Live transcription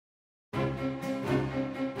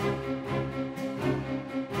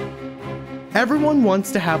Everyone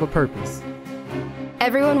wants to have a purpose.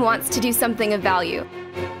 Everyone wants to do something of value.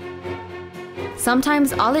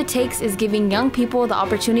 Sometimes all it takes is giving young people the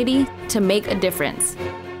opportunity to make a difference.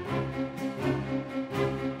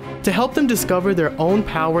 To help them discover their own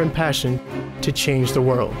power and passion to change the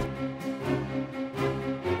world.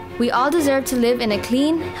 We all deserve to live in a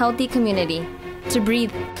clean, healthy community, to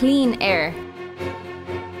breathe clean air.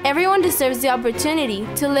 Everyone deserves the opportunity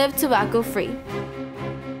to live tobacco-free.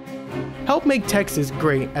 Help make Texas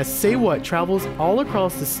great as Say What travels all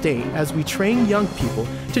across the state as we train young people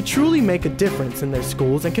to truly make a difference in their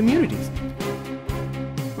schools and communities.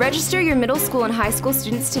 Register your middle school and high school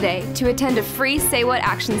students today to attend a free Say What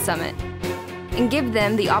Action Summit and give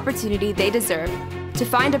them the opportunity they deserve to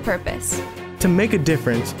find a purpose, To make a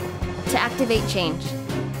difference, To activate change.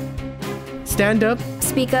 stand up,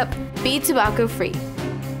 Speak up. Be tobacco-free.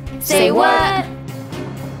 Say what?